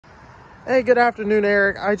Hey, good afternoon,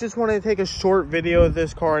 Eric. I just wanted to take a short video of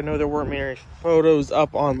this car. I know there weren't many photos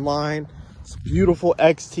up online. It's a beautiful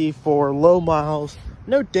XT4, low miles,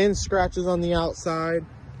 no dents, scratches on the outside,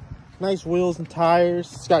 nice wheels and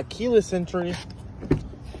tires. It's got keyless entry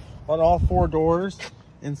on all four doors.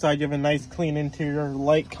 Inside you have a nice clean interior,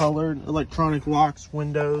 light colored, electronic locks,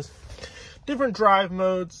 windows, different drive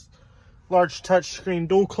modes, large touchscreen,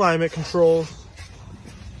 dual climate controls.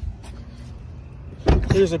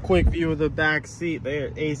 Here's a quick view of the back seat.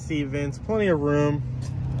 There, AC vents, plenty of room.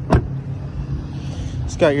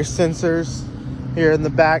 It's got your sensors here in the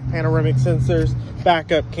back, panoramic sensors,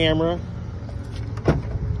 backup camera.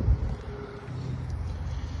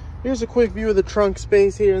 Here's a quick view of the trunk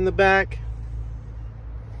space here in the back.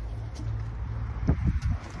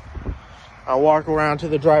 I'll walk around to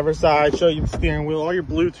the driver's side, show you the steering wheel, all your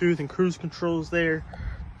Bluetooth and cruise controls there.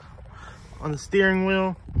 On the steering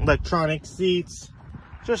wheel, electronic seats.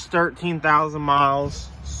 Just 13,000 miles,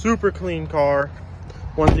 super clean car.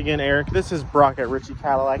 Once again, Eric, this is Brock at Ritchie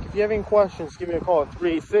Cadillac. If you have any questions, give me a call at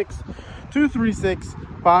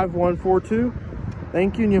 386-236-5142.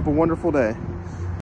 Thank you, and you have a wonderful day.